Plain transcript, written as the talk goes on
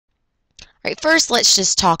Right, first let's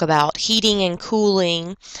just talk about heating and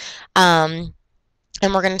cooling, and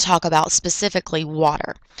we're going to talk about specifically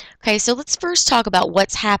water. Okay, so let's first talk about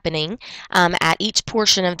what's happening at each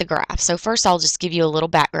portion of the graph. So first I'll just give you a little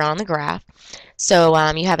background on the graph. So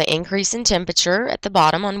you have an increase in temperature at the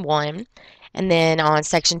bottom on 1, and then on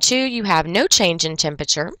section 2 you have no change in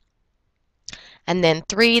temperature, and then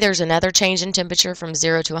 3 there's another change in temperature from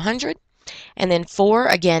 0 to 100, and then 4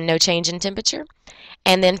 again no change in temperature,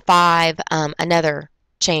 and then 5 another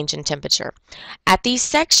change in temperature. At these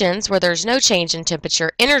sections where there's no change in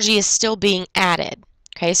temperature, energy is still being added.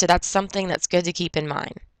 Okay, so that's something that's good to keep in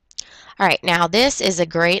mind. All right, now this is a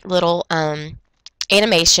great little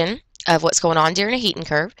animation of what's going on during a heating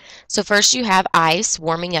curve. So first you have ice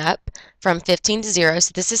warming up from 15 to 0.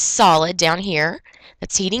 So this is solid down here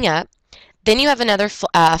that's heating up. Then you have another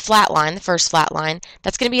flat line, the first flat line.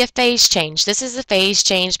 That's going to be a phase change. This is a phase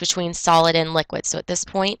change between solid and liquid. So at this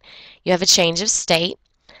point, you have a change of state.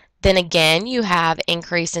 Then again, you have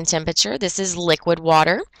increase in temperature. This is liquid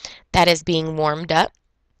water that is being warmed up.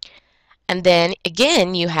 And then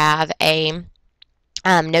again, you have a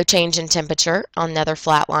no change in temperature on another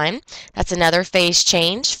flat line. That's another phase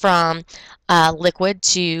change from liquid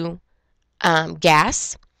to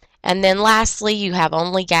gas. And then lastly, you have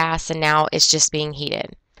only gas, and now it's just being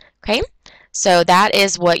heated. Okay, so that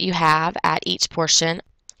is what you have at each portion.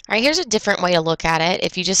 All right, here's a different way to look at it.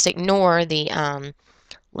 If you just ignore the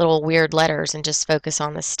little weird letters and just focus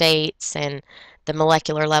on the states and the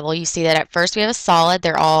molecular level, you see that at first we have a solid.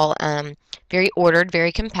 They're all very ordered,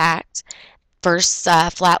 very compact. First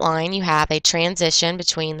flat line, you have a transition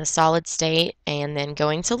between the solid state and then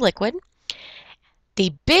going to liquid.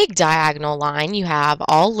 The big diagonal line, you have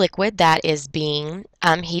all liquid that is being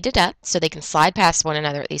heated up, so they can slide past one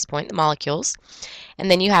another at these points, the molecules. And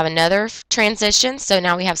then you have another transition, so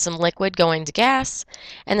now we have some liquid going to gas.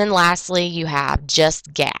 And then lastly, you have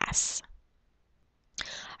just gas.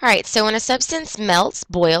 All right, so when a substance melts,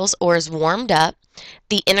 boils, or is warmed up,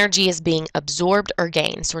 the energy is being absorbed or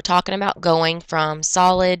gained. So we're talking about going from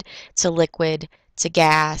solid to liquid to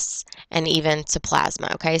gas and even to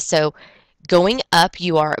plasma. Okay, so going up,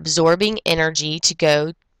 you are absorbing energy to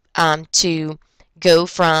go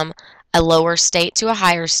from a lower state to a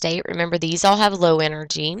higher state. Remember, these all have low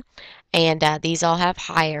energy, and these all have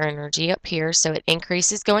higher energy up here, so it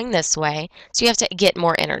increases going this way. So you have to get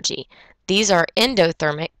more energy. These are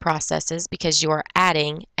endothermic processes because you are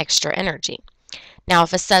adding extra energy. Now,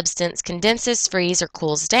 if a substance condenses, freezes, or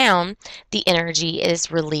cools down, the energy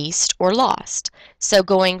is released or lost. So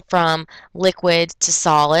going from liquid to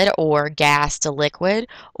solid, or gas to liquid,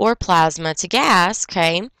 or plasma to gas,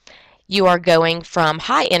 okay, you are going from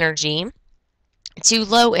high energy to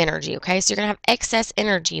low energy, okay? So you're going to have excess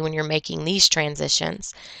energy when you're making these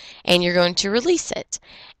transitions, and you're going to release it.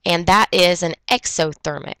 And that is an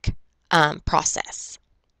exothermic process.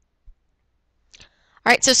 All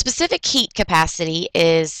right, so specific heat capacity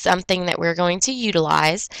is something that we're going to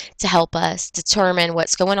utilize to help us determine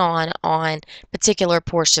what's going on particular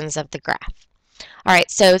portions of the graph. All right,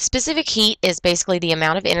 so specific heat is basically the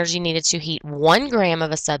amount of energy needed to heat 1 gram of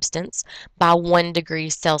a substance by 1 degree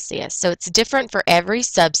Celsius. So it's different for every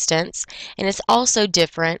substance, and it's also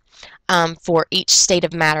different for each state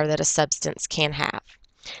of matter that a substance can have.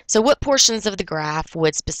 So what portions of the graph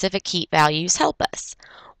would specific heat values help us?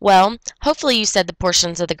 Well, hopefully you said the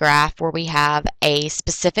portions of the graph where we have a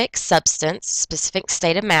specific substance, specific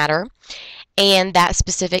state of matter, and that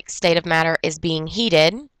specific state of matter is being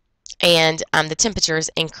heated, and the temperature is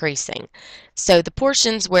increasing. So the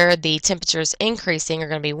portions where the temperature is increasing are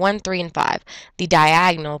going to be 1, 3, and 5, the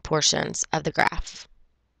diagonal portions of the graph.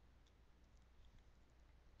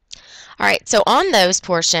 All right, so on those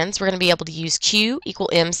portions, we're going to be able to use Q equal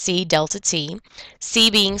MC delta T, C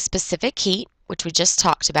being specific heat, which we just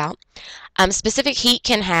talked about. Specific heat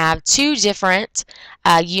can have 2 different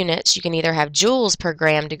units. You can either have joules per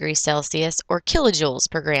gram degree Celsius or kilojoules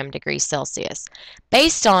per gram degree Celsius.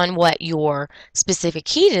 Based on what your specific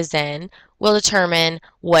heat is in, will determine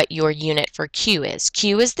what your unit for Q is.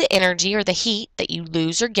 Q is the energy or the heat that you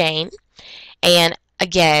lose or gain, and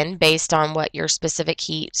again, based on what your specific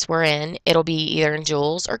heats were in, it'll be either in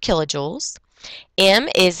joules or kilojoules. M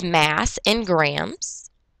is mass in grams.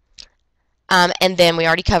 And then we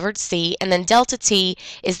already covered C, and then delta T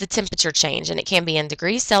is the temperature change, and it can be in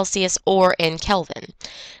degrees Celsius or in Kelvin.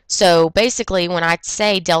 So basically, when I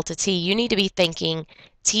say delta T, you need to be thinking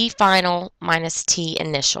T final minus T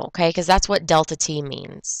initial, okay, because that's what delta T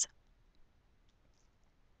means.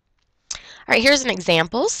 All All right, here's an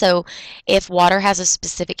example. So if water has a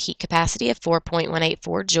specific heat capacity of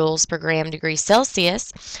 4.184 joules per gram degree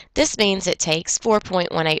Celsius, this means it takes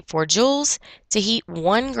 4.184 joules to heat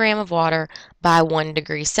 1 gram of water by 1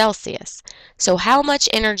 degree Celsius. So how much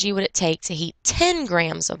energy would it take to heat 10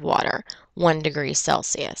 grams of water 1 degree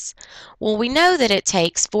Celsius? Well, we know that it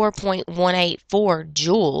takes 4.184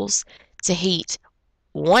 joules to heat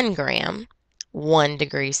 1 gram 1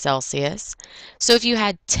 degree Celsius. So if you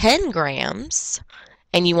had 10 grams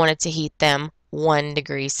and you wanted to heat them 1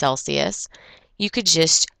 degree Celsius, you could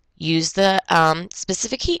just use the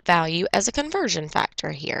specific heat value as a conversion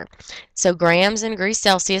factor here. So grams and degrees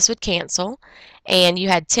Celsius would cancel, and you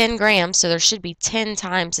had 10 grams, so there should be 10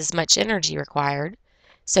 times as much energy required.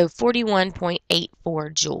 So 41.84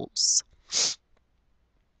 joules.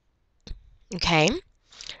 Okay,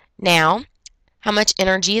 now how much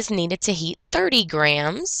energy is needed to heat 30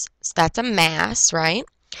 grams? So that's a mass, right?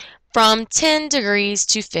 From 10 degrees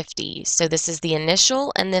to 50. So this is the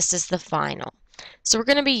initial and this is the final. So we're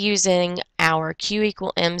going to be using our Q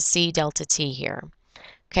equal MC delta T here.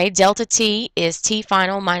 Okay, delta T is T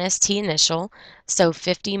final minus T initial. So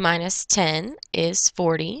 50 minus 10 is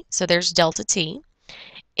 40. So there's delta T.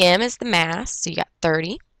 M is the mass, so you got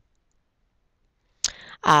 30.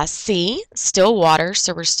 C, still water,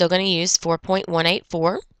 so we're still going to use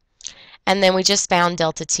 4.184. And then we just found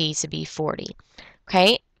delta T to be 40.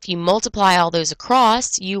 Okay, if you multiply all those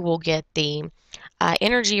across, you will get the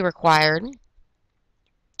energy required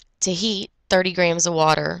to heat 30 grams of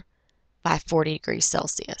water by 40 degrees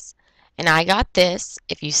Celsius. And I got this.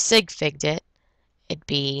 If you sig figged it, it'd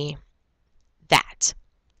be that.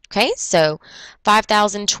 Okay, so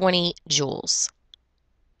 5,020 joules.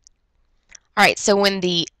 All right, so when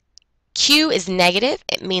the Q is negative,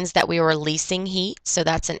 it means that we are releasing heat, so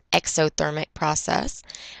that's an exothermic process.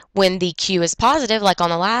 When the Q is positive, like on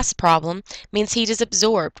the last problem, means heat is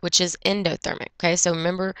absorbed, which is endothermic. Okay, so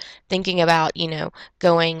remember thinking about,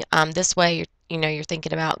 going this way, you're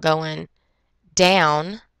thinking about going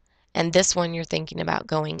down, and this one you're thinking about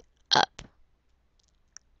going up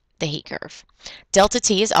the heat curve. Delta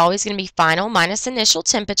T is always going to be final minus initial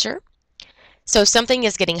temperature. So if something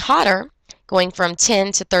is getting hotter, going from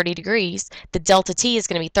 10 to 30 degrees, the delta T is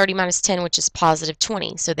going to be 30 minus 10, which is positive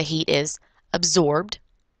 20. So the heat is absorbed.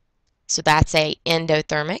 So that's a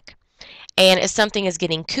endothermic. And if something is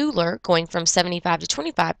getting cooler, going from 75 to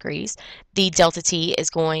 25 degrees, the delta T is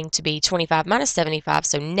going to be 25 minus 75,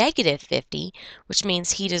 so negative 50, which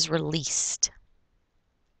means heat is released.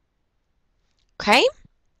 Okay?